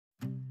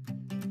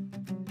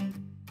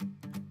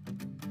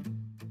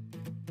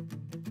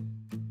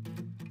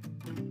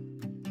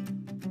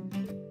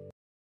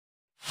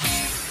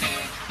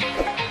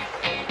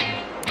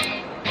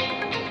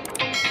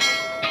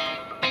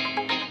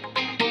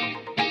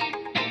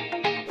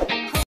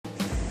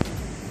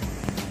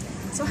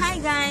So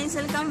hi guys,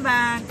 welcome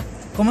back.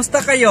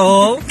 Kumusta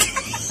kayo?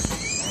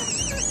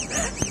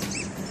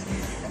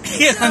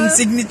 Ang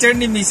signature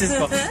ni Mrs.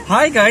 ko.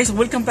 Hi guys,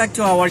 welcome back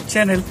to our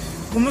channel.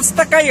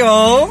 Kumusta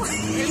kayo?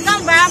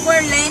 Welcome back,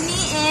 we're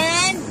Lenny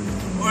and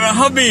we're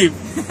Habib.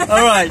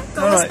 Alright.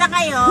 Kumusta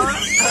kayo?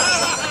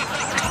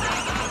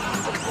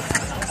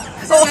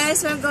 So guys,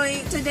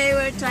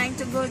 we're trying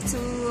to go to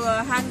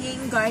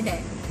Hanging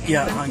Garden.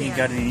 Yeah, Hanging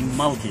Garden in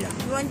Malkiya.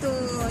 We want to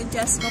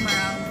just come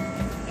around.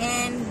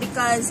 And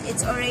because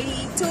it's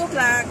already 2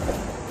 o'clock,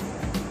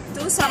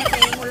 2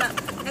 something,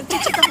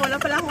 nag-check ako, wala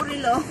pala akong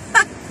relo.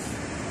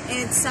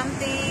 It's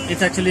something...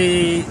 It's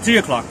actually 3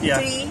 o'clock, yeah.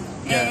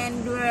 3, yeah.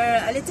 And we're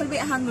a little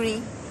bit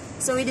hungry.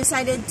 So we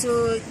decided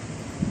to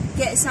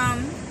get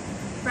some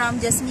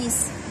from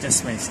Jasmine's.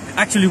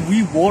 Actually,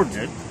 we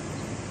ordered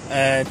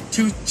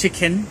 2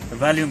 chicken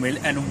value meal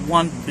and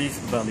 1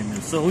 beef value meal.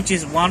 So which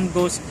is 1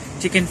 goes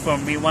chicken for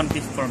me, 1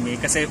 beef for me.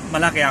 Kasi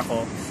malaki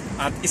ako.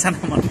 At isa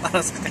naman para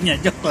sa kanya.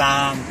 Joke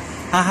lang.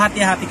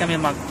 Hahati-hati kami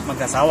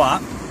mag-asawa.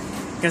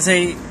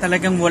 Kasi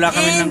talagang wala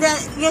kami ng...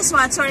 guess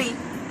what? Sorry.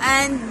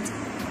 And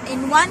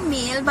in 1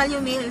 meal, value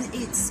meal,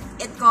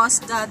 it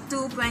cost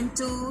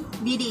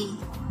 2.2 BD.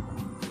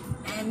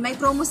 And may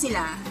promo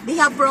sila. They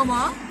have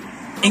promo?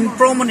 In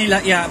promo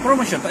nila, yeah,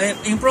 promotion.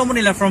 In promo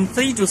nila from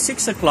 3 to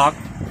 6 o'clock.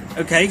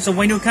 Okay, so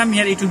when you come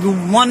here, it will be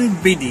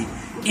 1 BD.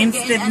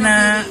 Instead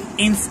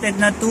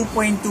na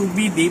 2.2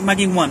 BD,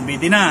 maging 1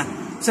 BD na.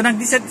 So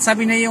nag-decide,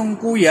 sabi na yung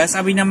kuya,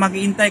 sabi na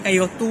mag-iintay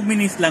kayo 2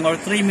 minutes lang or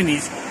 3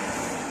 minutes.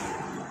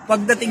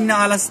 Pagdating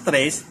na alas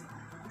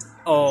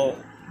 3,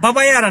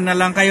 babayaran na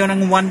lang kayo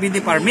ng 1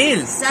 BD per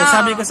meal. So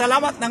sabi ko,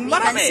 salamat ng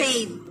marami.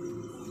 Save.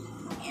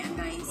 Yeah,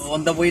 guys. So,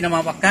 on the way na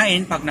mga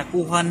pagkain, pag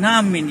nakuha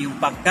namin yung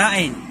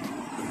pagkain,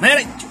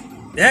 direct.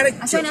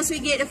 As soon as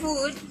we get the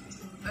food,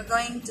 we're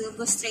going to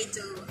go straight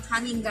to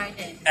Hanging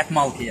Garden. At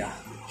Malkiya.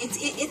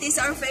 It is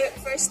our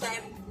first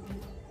time.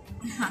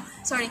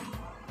 Sorry.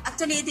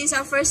 Actually, it is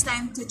our first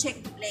time to check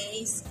the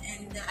place,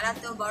 and a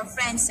lot of our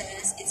friends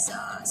says it's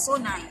so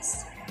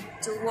nice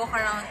to walk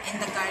around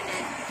in the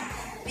garden,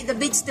 with the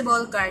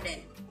vegetable garden.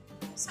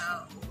 So,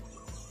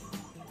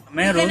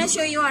 we're gonna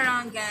show you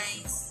around,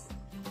 guys.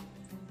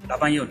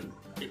 Tama yun.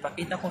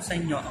 Ipakita ko sa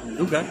inyo ang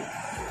lugar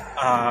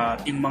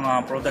at yung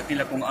mga product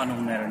nila kung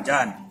anong meron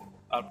dyan.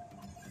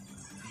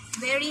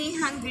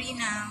 Very hungry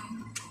now.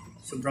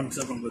 Sobrang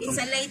gutom. It's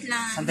a late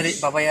lunch. Sandali,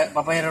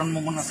 babayaran mo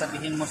muna,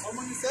 sabihin mo.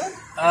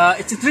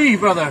 It's a 3,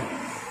 brother.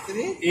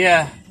 3?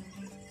 Yeah.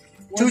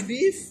 1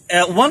 beef?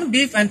 1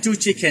 beef and 2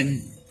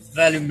 chicken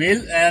value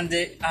meal and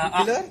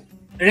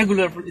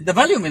regular. The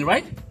value meal,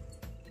 right?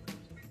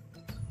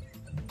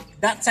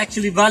 That's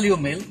actually value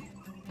meal.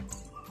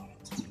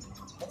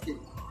 Okay.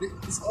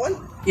 It's all?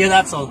 Yeah,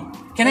 that's all.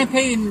 Can I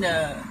pay in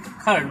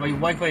card by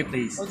Wi-Fi,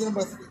 please? Order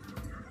number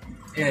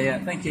 3. Yeah,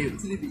 thank you.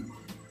 3B.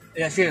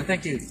 Yeah, sure,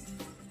 thank you.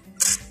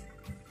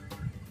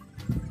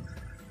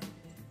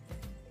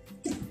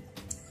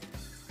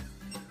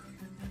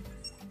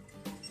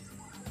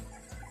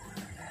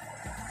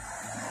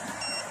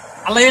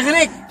 Allah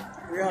yaghnik.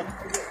 Yeah.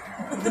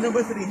 Order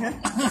number 3, huh?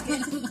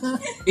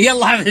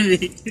 Yalla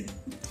habibi.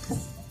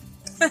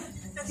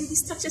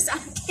 Nadi-distract siya sa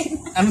akin.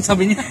 Anong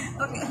sabi niya?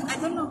 Okay, I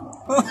don't know.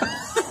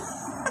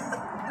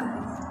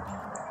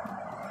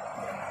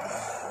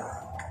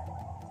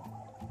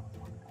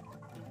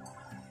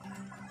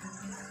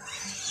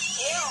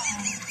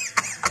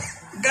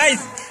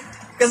 Guys,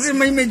 kasi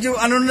may medyo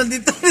na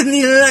dito,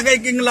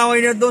 nilalagay king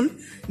laway na doon.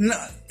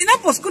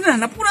 Tinapos ko na,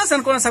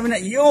 napunasan ko na, sabi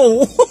na,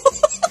 yo!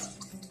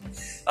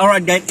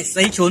 Alright guys,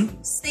 stay tuned.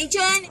 Stay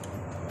tuned!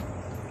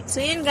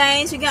 So yun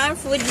guys, we got our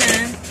food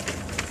na.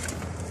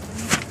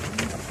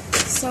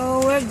 So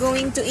we're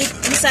going to eat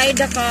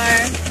inside the car.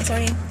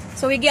 Sorry.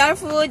 So we get our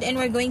food and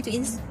we're going to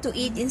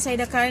eat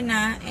inside the car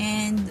na.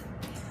 And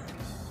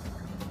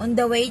on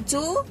the way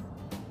to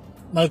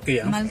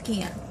Malkiya.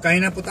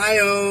 Kain na po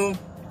tayo.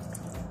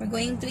 We're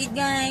going to eat,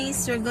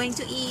 guys. We're going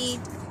to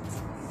eat.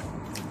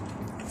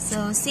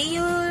 So, see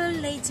you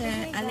later.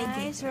 Hey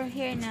guys, we're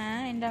here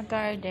na in the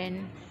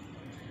garden.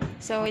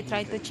 So, we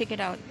try to check it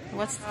out.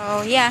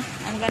 So, yeah.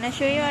 I'm gonna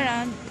show you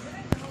around.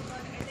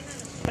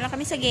 Wala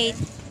kami sa gate.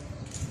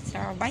 So,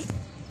 bye.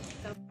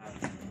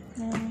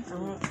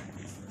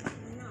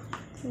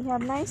 We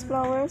have nice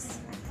flowers.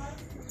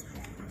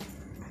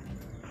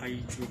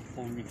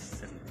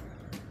 Hydroponics.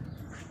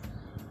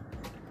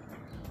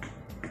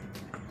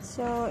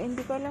 So, hindi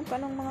ko alam kung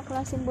anong mga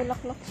klaseng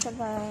bulaklak siya,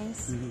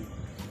 guys.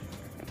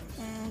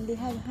 And they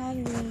have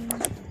hanging.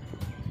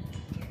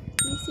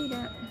 You see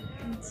that?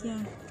 It's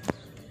yeah.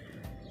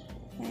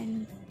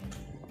 And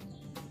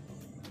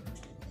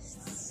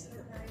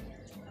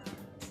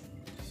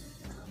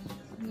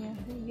yeah,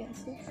 you guys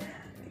see.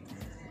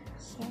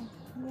 So,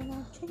 I'm gonna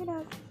check it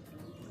out.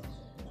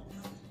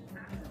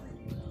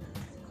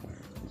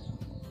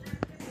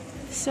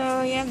 So,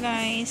 yeah,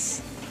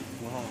 guys.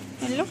 Wow.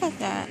 And look at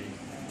that.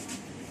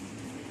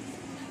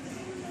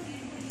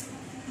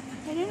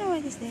 I don't know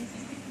what is this.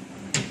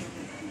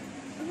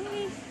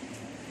 Hey,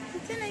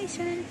 it's a nice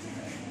one.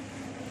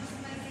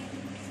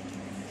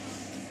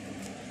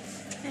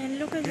 And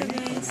look at the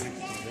guys.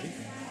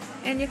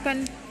 And you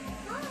can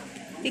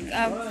pick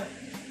up.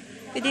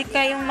 Pwede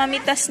kayong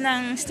mamitas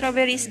ng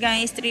strawberries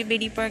guys, 3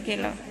 BD per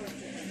kilo.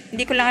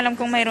 Hindi ko lang alam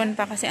kung mayroon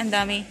pa kasi ang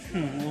dami.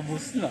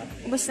 Ubus na.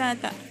 Ubus na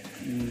ata.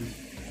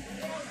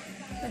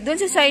 Doon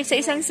sa side, sa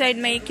isang side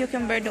may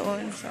cucumber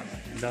doon. So.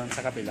 Doon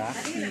sa kapila?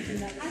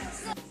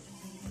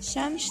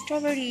 Some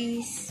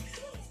strawberries.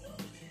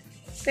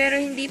 Pero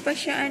hindi pa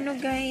siya ano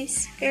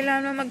guys.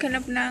 Kailangan mo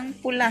maghanap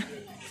ng pula.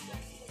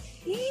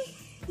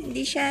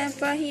 Hindi siya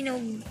pa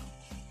hinog.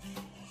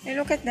 Hey,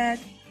 look at that.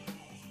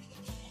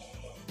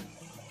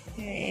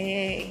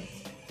 Yay.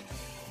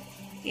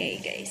 Yay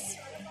guys.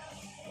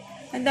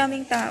 Ang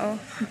daming tao.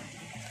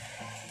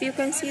 If you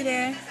can see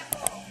there.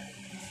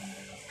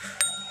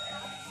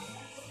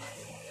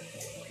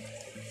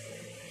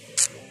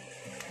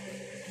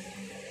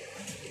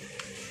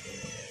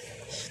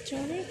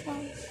 Strawberry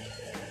farm.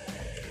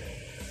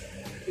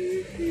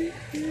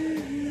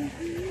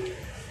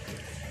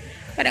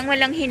 Parang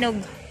walang hinog.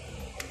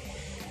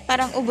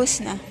 Parang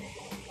ubos na.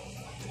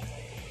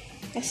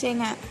 Kasi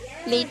nga,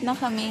 late na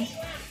kami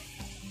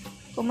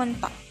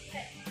pumunta.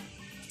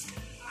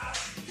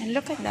 And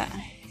look at that.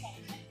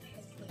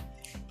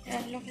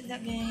 And look at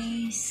that,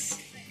 guys.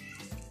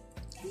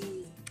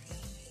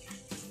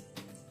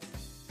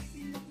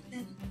 And look at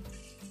that.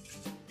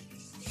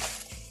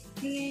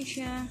 Ayan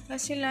siya.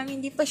 Kasi lang,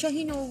 hindi pa siya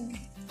hinog.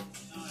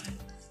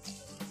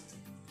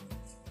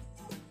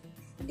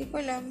 Hindi ko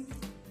alam.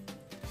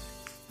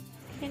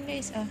 Yan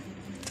guys, oh.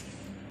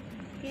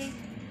 Okay.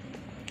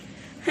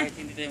 Kahit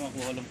hindi tayo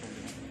makuha lang po.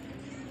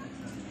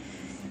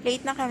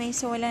 Late na kami,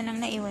 so wala nang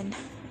naiwan.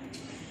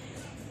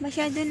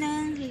 Masyado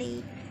nang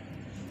late.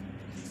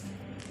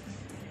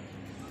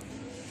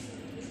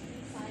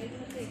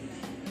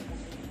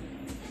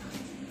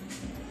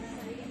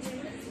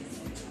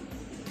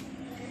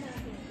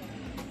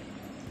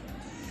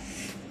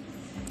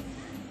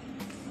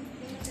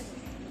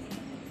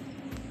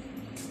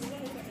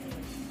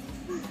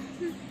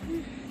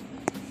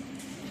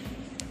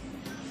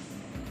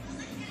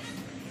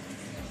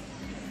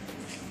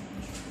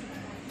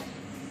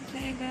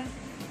 Talaga.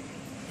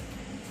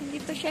 Hindi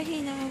pa siya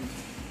hinog.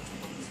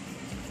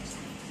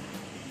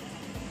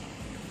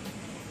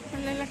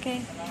 Ang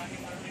lalaki.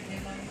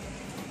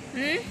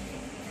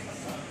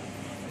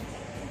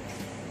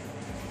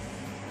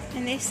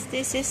 And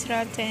this is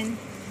rotten.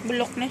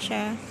 Bulok na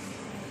siya.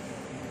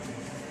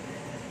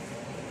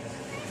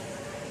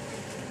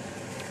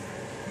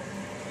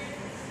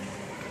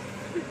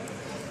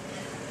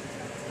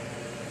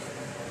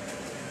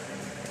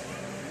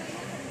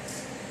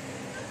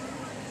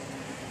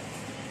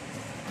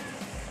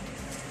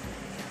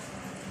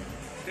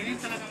 Ganyan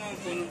talaga mga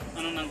puno,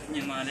 ano nang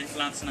yung mga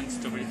plants ng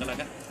strawberry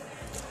talaga.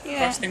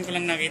 Yeah. First time ko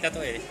lang nakita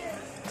to eh.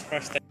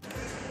 First time.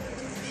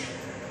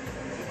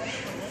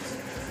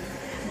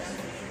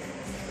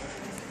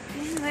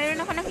 Mayroon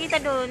ako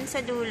nakita doon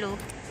sa dulo.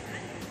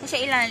 Sa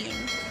ilalim.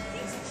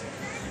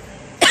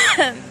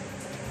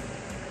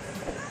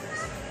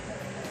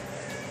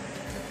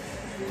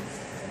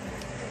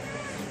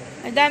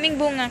 Madaming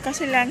bunga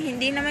kasi lang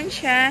hindi naman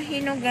siya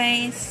hinog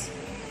guys.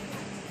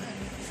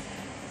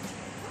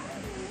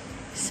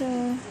 So,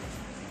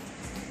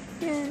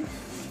 yan.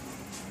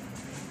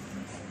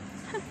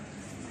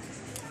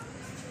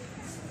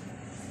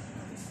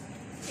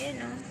 Yan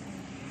o.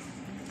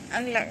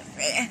 Ang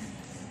laki.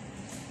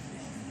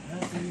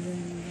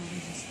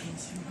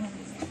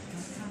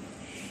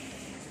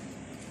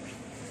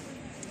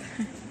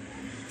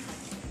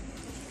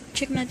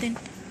 Check natin.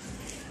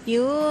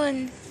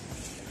 Yun.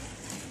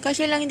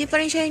 Kasi lang hindi pa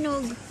rin siya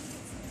hinog.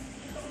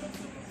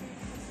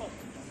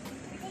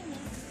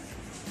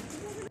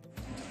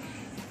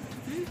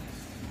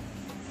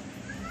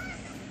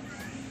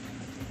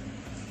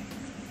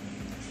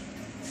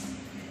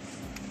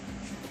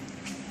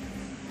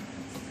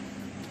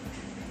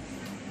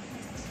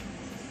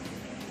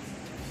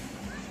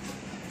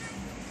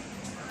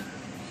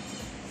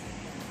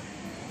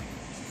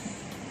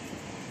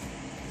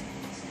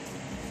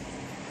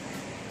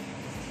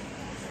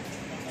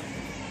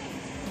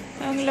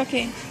 Ang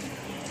laki.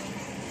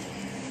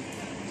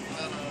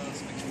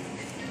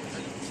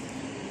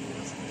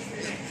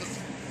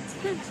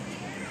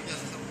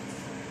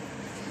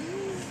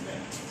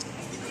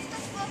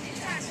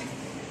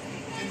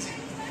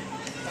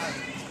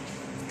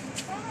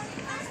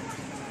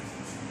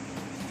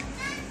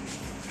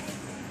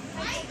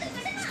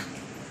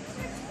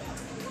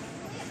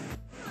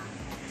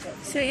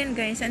 So, yun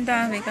guys. Ang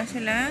dami.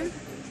 Kasi lang,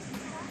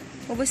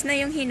 ubos na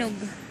yung hinog.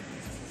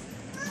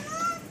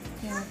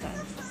 Yan ito.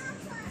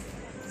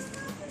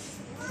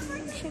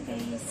 Siya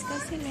guys.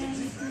 Kasi lang,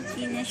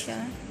 hindi na siya.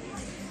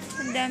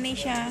 Ang dami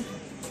siya.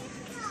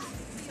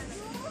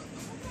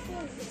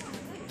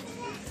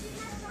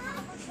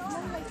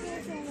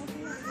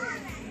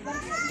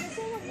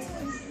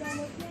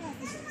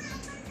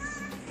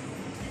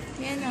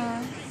 Yan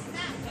o.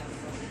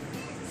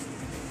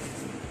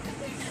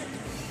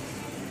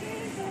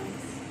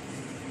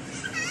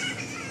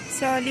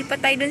 So, lipat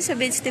tayo dun sa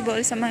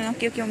vegetable sa mga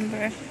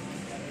cucumber.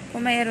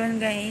 Kung mayroon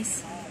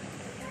guys,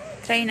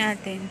 try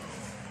natin.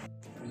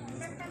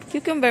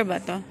 Cucumber ba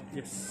to?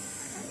 Yes.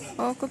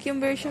 Oh,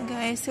 cucumber siya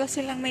guys.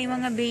 Kasi lang may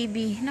mga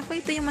baby.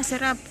 Naku, ito yung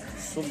masarap.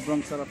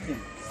 Sobrang sarap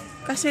yun.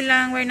 Kasi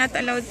lang, we're not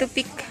allowed to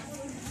pick.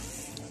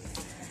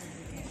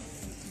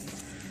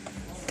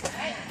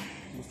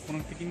 Gusto ko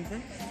ng picking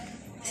tayo?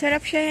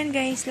 Sarap siya yan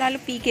guys, lalo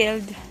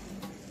pickled.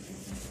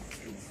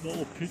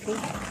 Oo,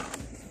 pickled?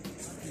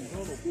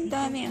 Ang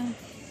dami ah.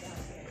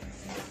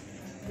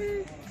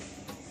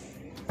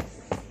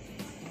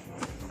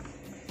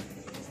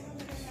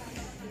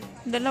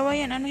 Dalawa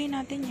yan, anuhin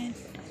natin yan.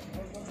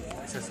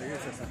 Isa sa'yo,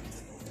 isa sa...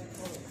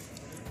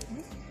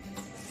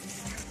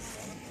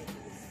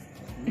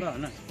 Wala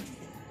na.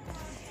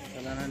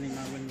 Wala na ni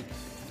Mawan niya.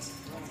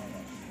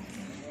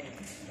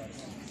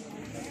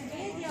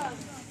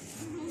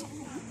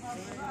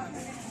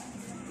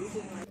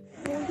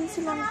 Hindi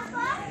sila.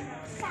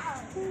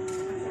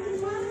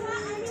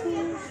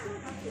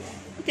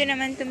 Ito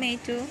naman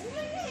tomato.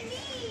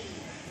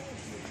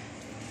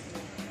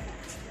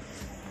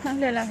 Ang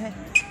lalaki.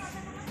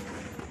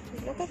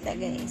 Look at that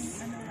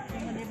guys.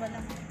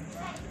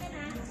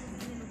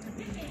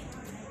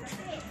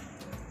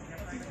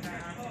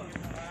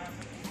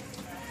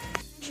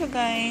 So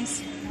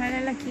guys,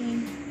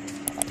 malalaking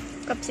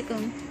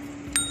capsicum.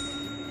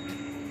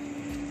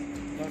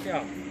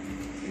 Malkiya.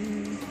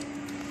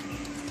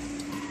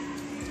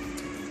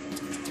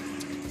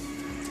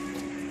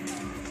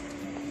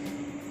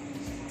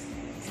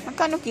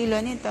 Magkano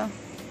kilo nito?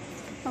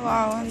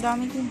 Wow, ang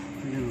dami kilo.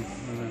 Ayun,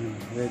 wala na.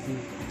 Ready.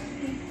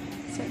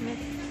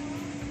 Saglit.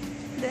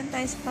 Doon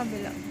tayo sa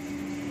kabila.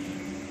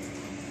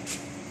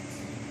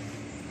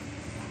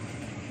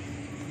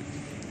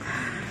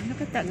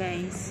 Look at that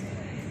guys.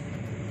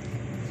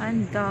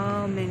 Ang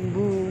daming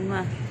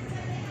bunga.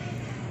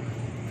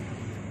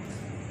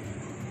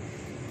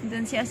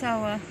 Doon si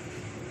asawa.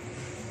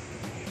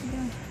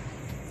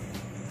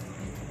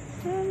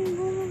 Daming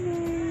bunga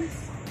guys.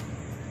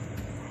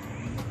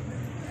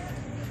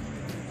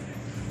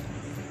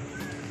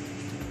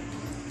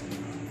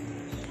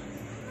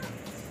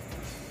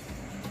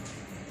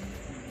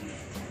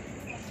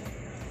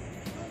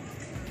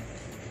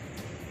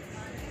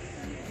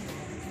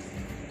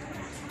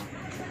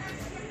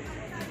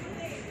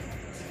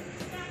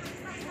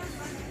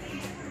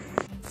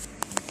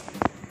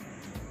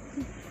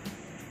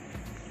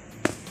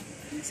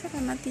 Nasa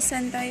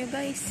kamatisan tayo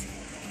guys.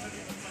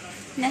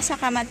 Nasa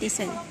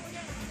kamatisan.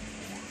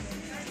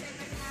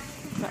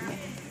 Grabe.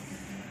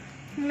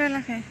 Ang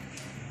lalaki.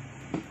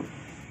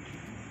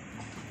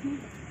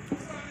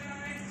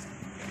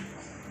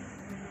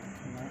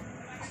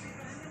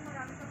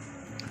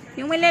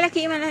 Yung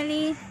malalaki,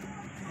 malali.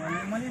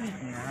 Malilit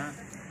niya.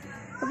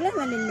 Huwag lang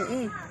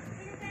maliliit.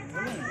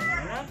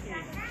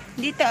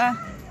 Dito ah.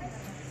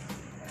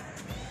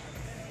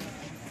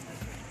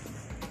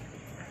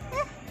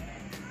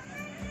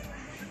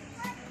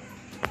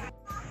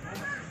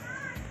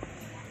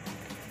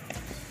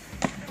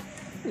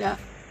 Wala.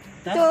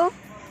 Ito.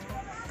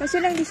 Kasi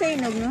lang di siya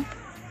inog, no?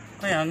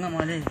 Kaya nga,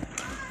 mali.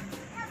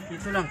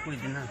 Ito lang,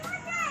 pwede na.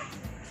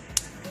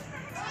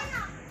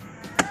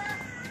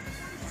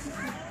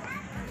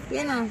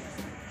 Yan o.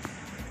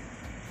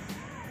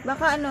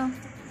 Baka ano,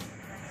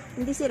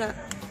 hindi sira.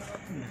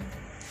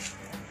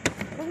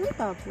 Huwag mo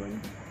tapon.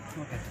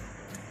 Okay.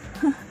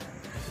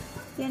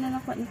 Yan na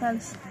nakuha ni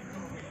Carlos.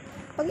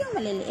 Huwag yung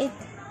maliliit.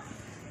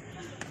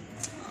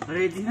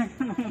 Ready na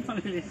yun, mga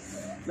malilit.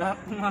 Lahat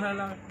ng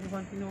malalaki,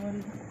 ibang kinuha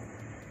rin.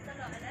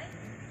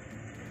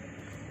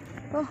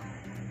 Oh,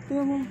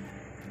 tingnan mo.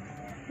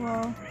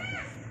 Wow.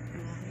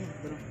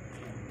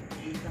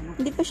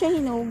 Hindi pa siya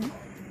hinog.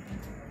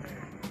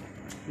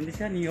 Hindi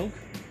siya niyog?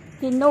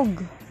 Hinog.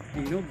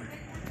 Hinog?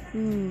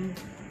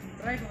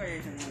 Try ko kaya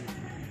isang mga.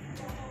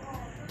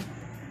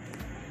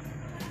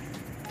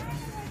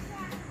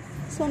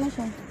 Saan na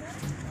siya?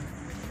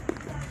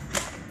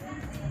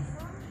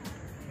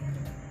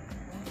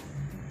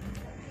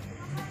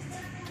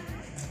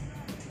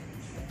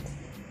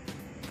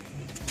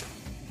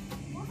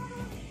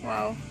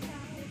 Wow.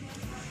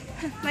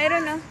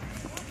 Mayroon no?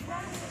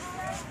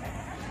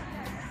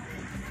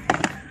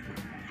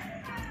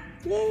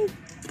 Yay!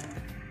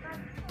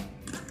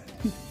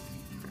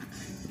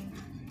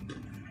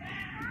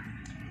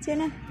 Diyan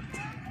na.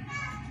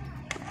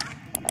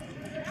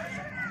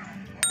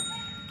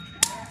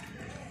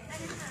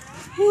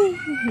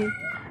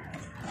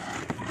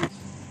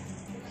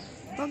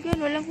 Huwag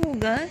yan, walang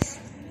hugas.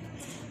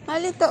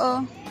 Halito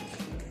oh.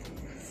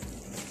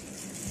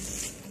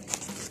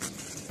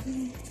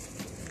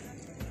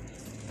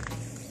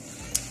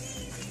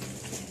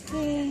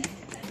 Okay.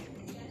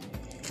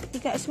 We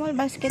got a small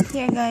basket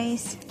here,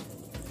 guys.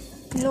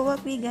 Look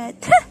what we got.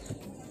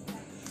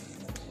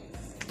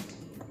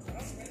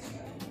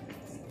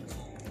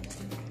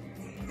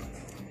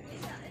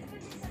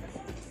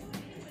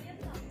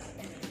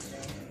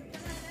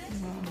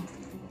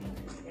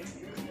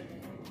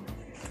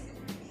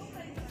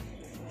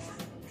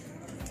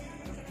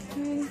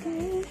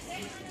 Okay.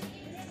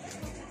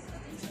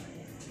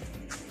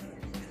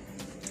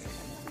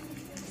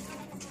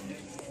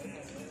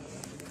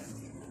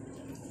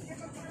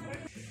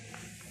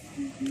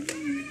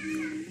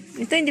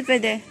 Ito hindi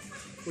pwede.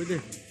 Pwede.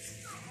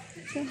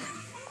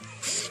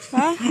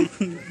 Ha?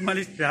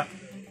 Malis siya.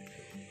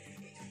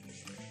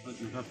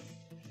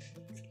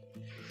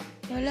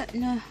 Wala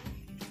na.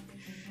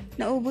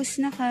 Naubos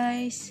na,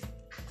 guys.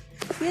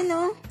 Yan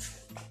o.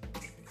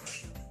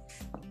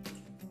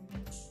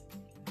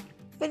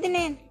 Pwede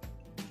na yan.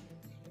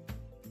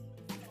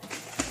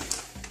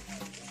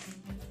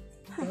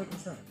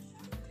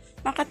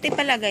 Makati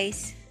pala,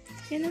 guys.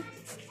 Yan o.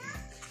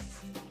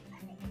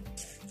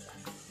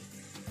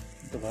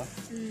 Ito ba?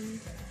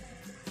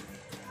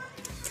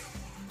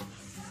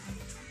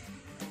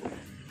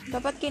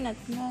 Dapat kinat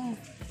mo.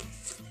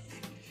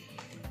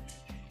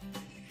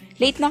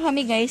 Late na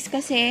kami, guys,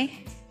 kasi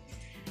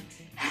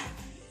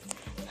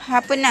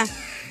hapon na.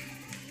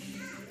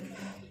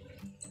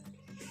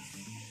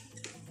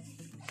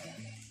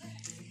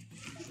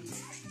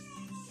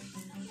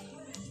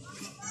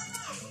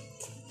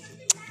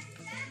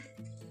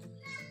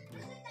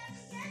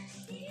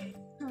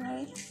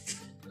 Alright.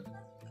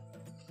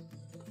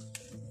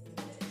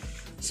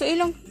 So,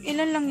 ilan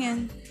lang yan?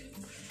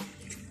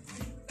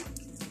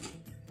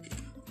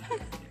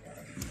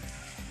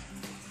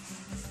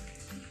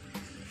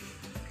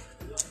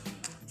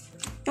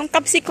 Yung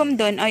capsicum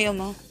doon, ayaw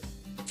mo?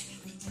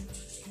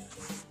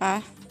 Ha?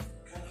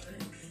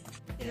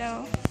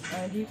 Hello?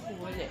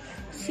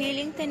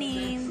 Siling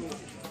tanim.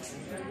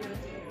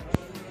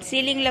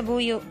 Siling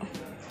labuyo.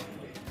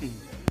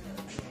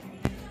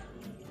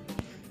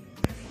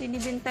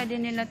 Binibenta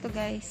din nila to,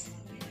 guys.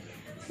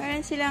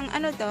 Meron silang,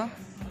 ano to?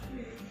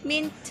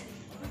 Mint.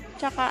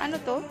 Tsaka, ano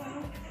to?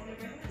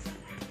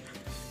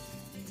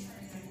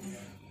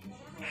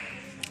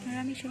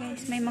 Marami siya,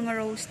 guys. May mga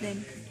rose din.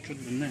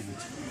 Should be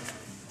nice.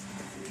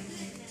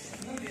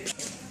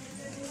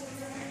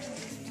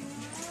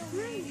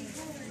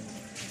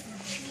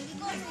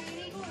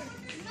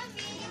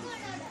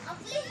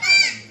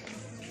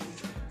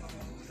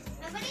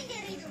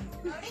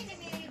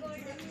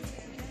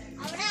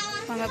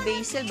 Mga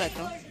basil ba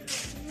to?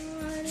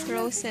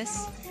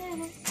 Roses.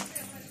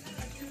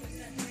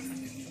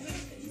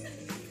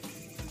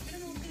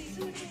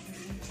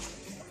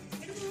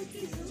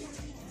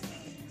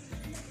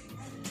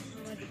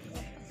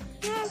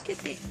 Ah,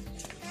 cute eh.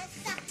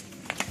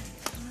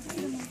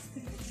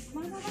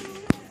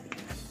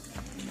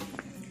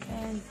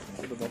 And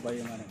Ito ba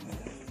yung ano?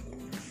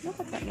 look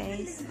at that,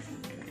 guys.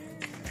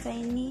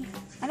 Tiny.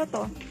 Ano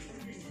to?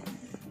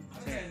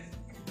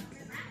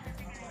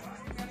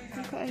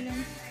 Hindi ko alam.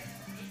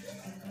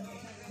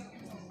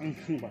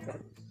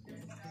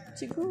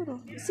 Siguro.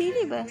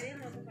 Sili ba?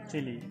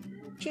 Chili.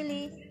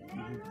 Chili.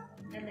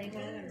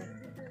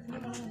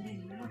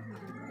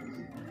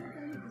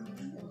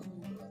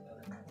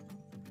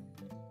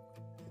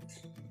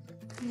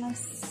 Mas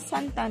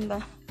santan ba?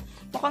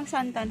 Mukhang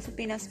santan sa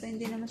Pinas pa.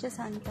 Hindi naman siya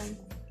santan.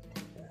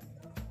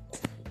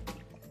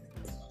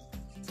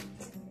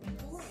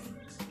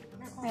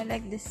 I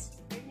like this.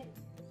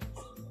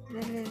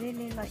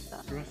 Really like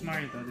that.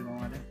 Rosemary to, di ba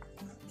mga din?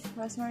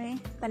 Rosemary.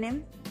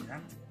 Tanim?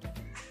 Yeah.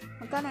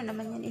 Magkano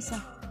naman yan isa?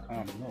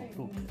 No,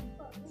 two.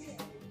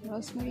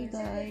 Rosemary,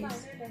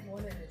 guys.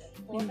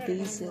 Yung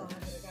basil.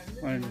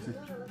 Ano ito?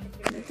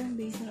 Ito yung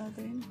basil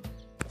natin.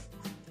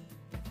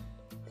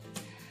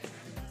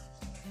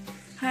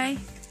 Hi.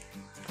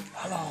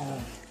 Hello.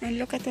 And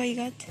look at what I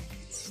got.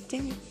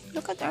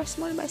 Look at our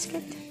small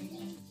basket.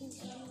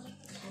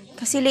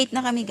 Kasi late na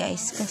kami,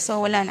 guys.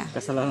 So, wala na.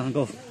 Kasalanan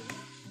ko.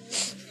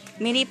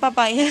 Mini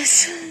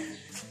papayas.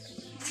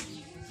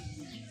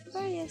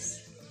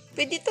 Papayas.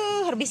 Pwede to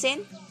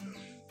harbisin?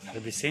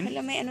 Harbisin?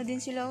 Alam, may ano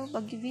din sila,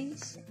 baggy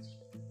beans.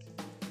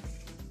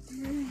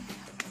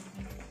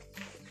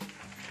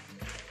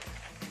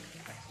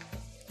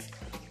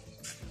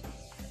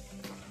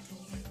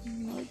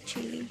 More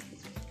chili.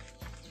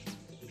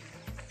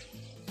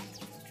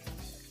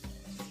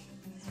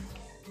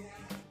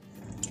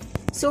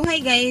 So, hi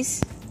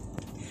guys.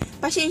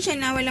 Pasensya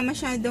na, wala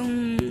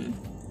masyadong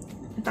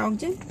tawag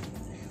dyan.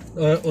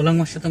 Walang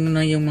masyadong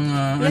na yung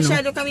mga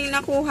Masyado kaming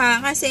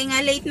nakuha kasi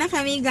nga late na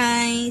kami,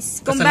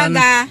 guys.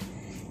 Kumbaga,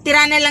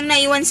 tira na lang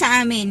naiwan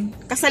sa amin.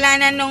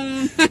 Kasalanan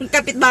nung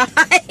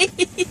kapitbahay.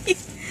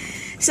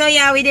 So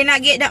yeah, we did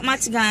not get that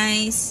much,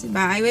 guys.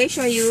 But I will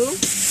show you.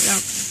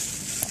 Look.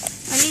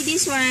 Only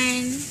this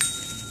one.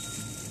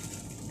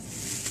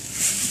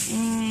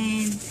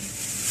 And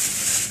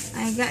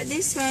I got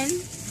this one.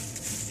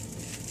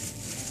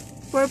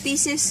 4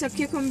 pieces of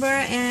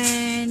cucumber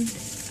and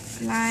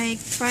like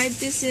 4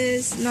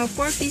 pieces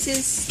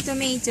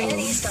tomato.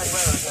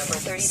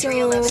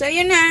 So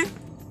yun na.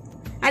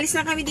 Alis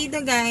na kami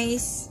dito,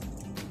 guys.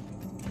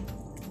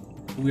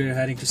 We're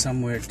heading to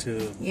somewhere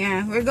to...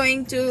 Yeah, we're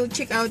going to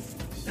check out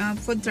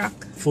food truck.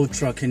 Food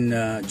truck in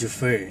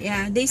Juffer.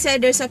 Yeah, they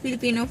said there's a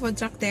Filipino food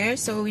truck there,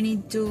 so we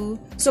need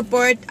to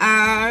support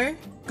our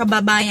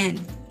kababayan.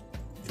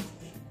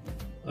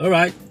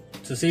 Alright,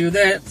 so see you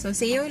there. So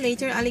see you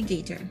later,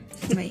 alligator.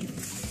 Bye.